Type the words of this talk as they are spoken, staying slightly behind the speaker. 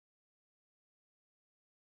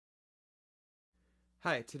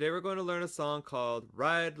Hi, today we're going to learn a song called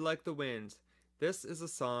Ride Like the Wind. This is a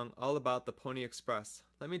song all about the Pony Express.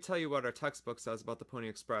 Let me tell you what our textbook says about the Pony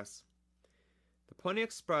Express. The Pony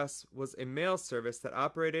Express was a mail service that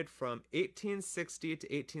operated from 1860 to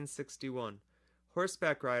 1861.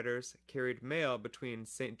 Horseback riders carried mail between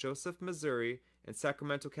St. Joseph, Missouri and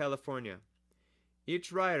Sacramento, California.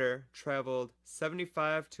 Each rider traveled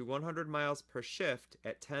 75 to 100 miles per shift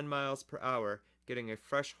at 10 miles per hour, getting a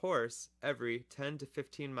fresh horse every 10 to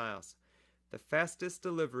 15 miles. The fastest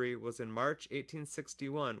delivery was in March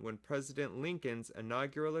 1861 when President Lincoln's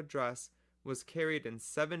inaugural address was carried in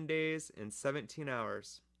 7 days and 17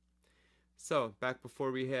 hours. So, back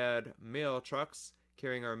before we had mail trucks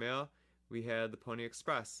carrying our mail, we had the Pony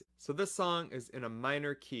Express. So this song is in a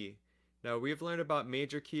minor key. Now we've learned about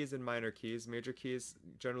major keys and minor keys. Major keys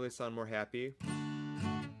generally sound more happy.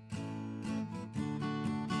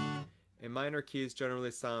 And minor keys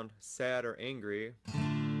generally sound sad or angry.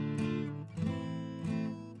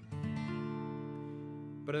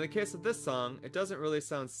 But in the case of this song, it doesn't really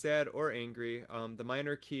sound sad or angry. The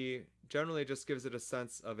minor key generally just gives it a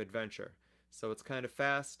sense of adventure. So it's kind of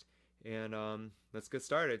fast, and let's get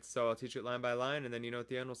started. So I'll teach it line by line, and then at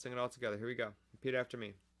the end we'll sing it all together. Here we go. Repeat after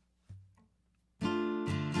me.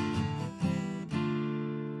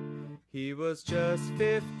 He was just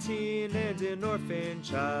 15 and an orphan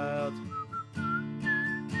child.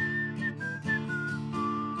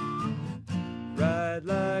 Ride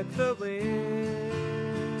like the wind.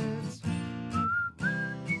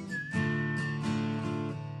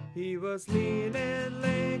 He was lean and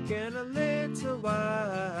lank and a little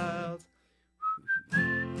wild.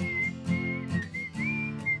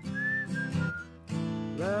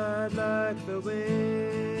 Ride like the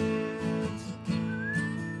wind.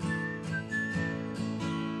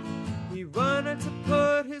 He wanted to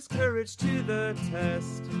put his courage to the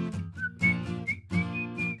test.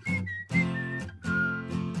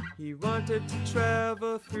 He wanted to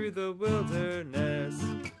travel through the wilderness.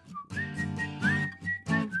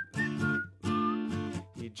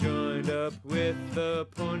 He joined up with the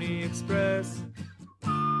Pony Express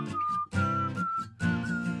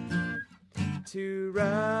to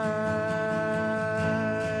ride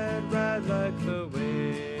like the wind.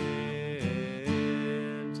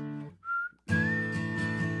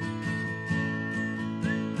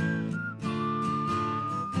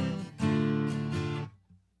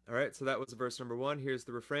 Alright, so that was verse number 1. Here's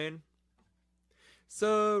the refrain.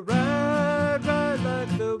 So ride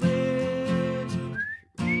like the wind.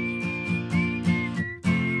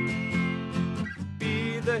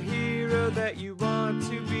 Be the hero that you want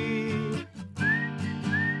to be.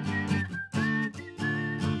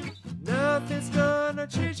 Nothing's gonna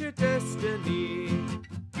change your destiny.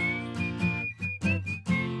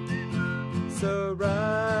 So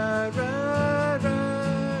ride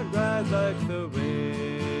like the wind.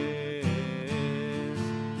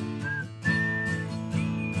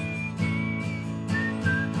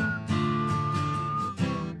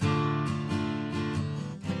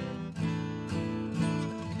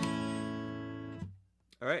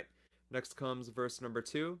 Alright, next comes verse number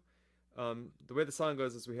 2. The way the song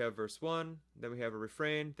goes is we have verse 1, then we have a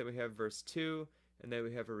refrain, then we have verse 2, and then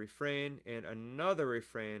we have a refrain and another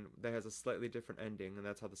refrain that has a slightly different ending, and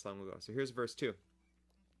that's how the song will go. So here's verse 2.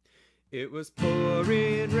 It was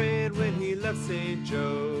pouring rain when he left St.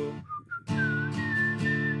 Joe.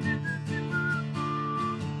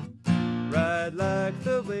 Ride like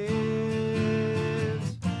the wind.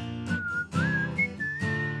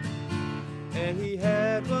 And he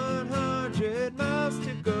had 100 miles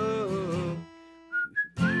to go.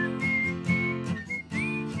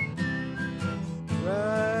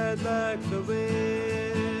 Ride like the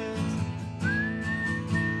wind.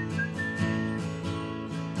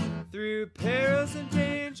 Through perils and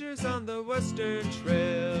dangers on the Western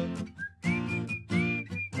Trail.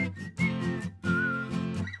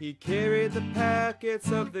 He carried the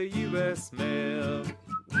packets of the U.S. mail.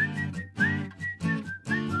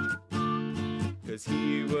 'Cause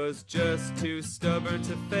he was just too stubborn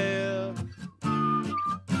to fail.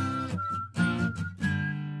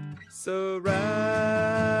 So ride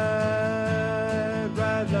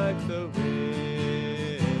like the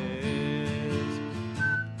wind.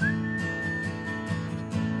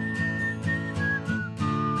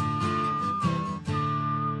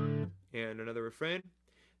 And another refrain.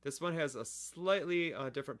 This one has a slightly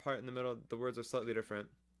different part in the middle. The words are slightly different.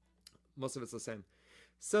 Most of it's the same.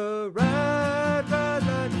 So ride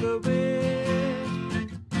like the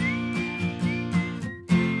wind.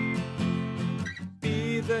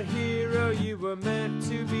 Be the hero you were meant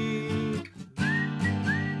to be.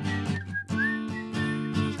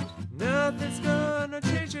 Nothing's gonna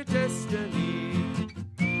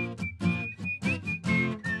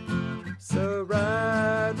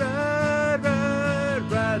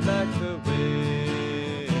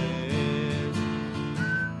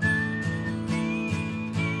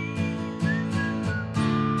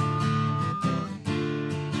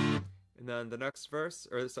then the next verse,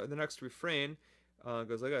 or sorry, the next refrain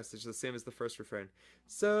goes like this. It's the same as the first refrain.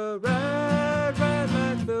 So ride, ride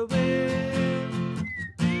like the wind,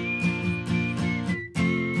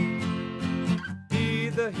 be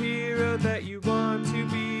the hero that you want to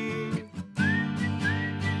be.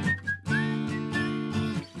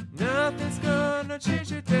 Nothing's gonna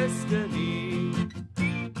change your destiny.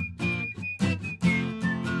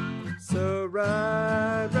 So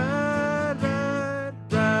ride, ride, ride,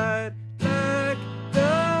 ride like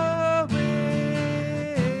the wind.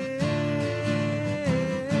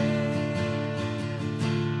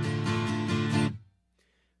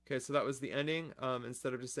 Okay, so that was the ending.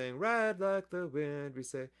 Instead of just saying ride like the wind, we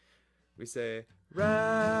say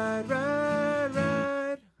ride, ride,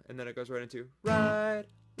 ride, and then it goes right into ride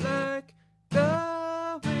like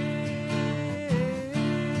the wind.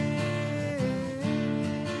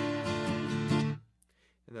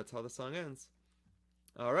 And that's how the song ends.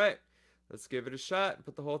 All right, let's give it a shot and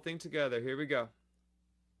put the whole thing together. Here we go.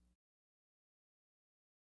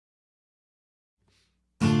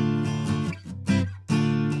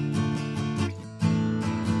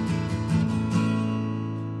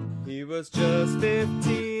 He was just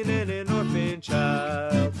 15 and an orphan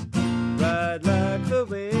child, ride like the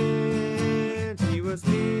wind. He was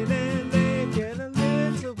lean and lank and a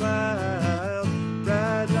little wild,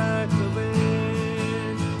 ride like the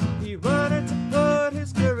wind. He wanted to put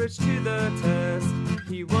his courage to the test.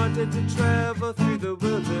 He wanted to travel through the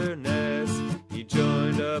wilderness. He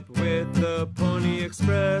joined up with the Pony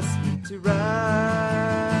Express to ride,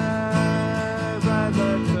 ride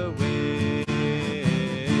like the wind.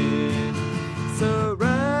 So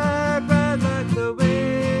ride, ride like the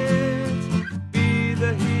wind, be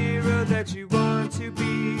the hero that you want to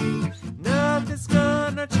be. Nothing's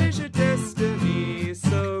gonna change your destiny.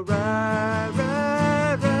 So ride,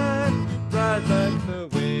 ride, ride, ride like the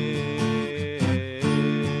wind.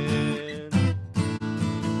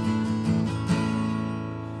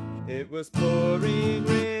 It was pouring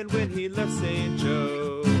rain when he left St.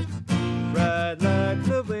 Joe, ride like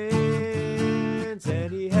the wind,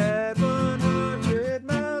 and he had 100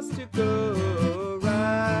 miles to go,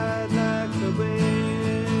 ride like the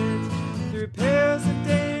wind. Through perils and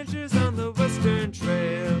dangers on the Western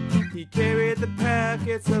Trail, he carried the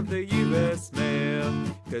packets of the U.S. mail,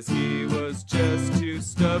 'cause he was just too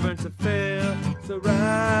stubborn to fail. So ride,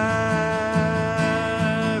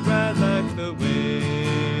 ride like the wind.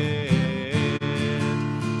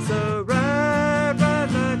 So ride,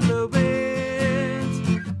 ride like the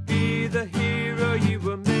wind, be the hero you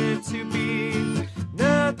were meant to be.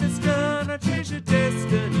 Nothing's gonna change your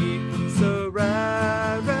destiny. So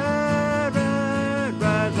ride, ride, ride,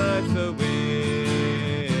 ride like the wind.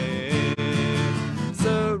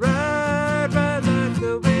 So ride, ride like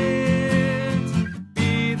the wind,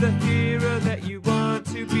 be the hero that you want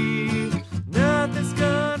to be. Nothing's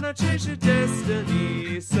gonna change your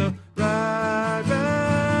destiny. So ride,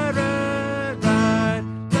 ride, ride, ride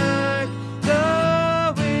like the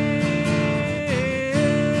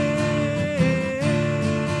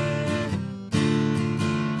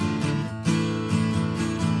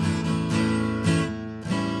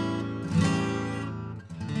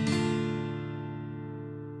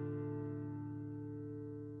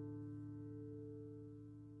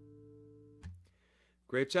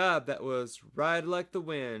Great job. That was Ride Like the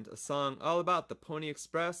Wind, a song all about the Pony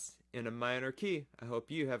Express in a minor key. I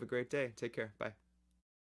hope you have a great day. Take care. Bye.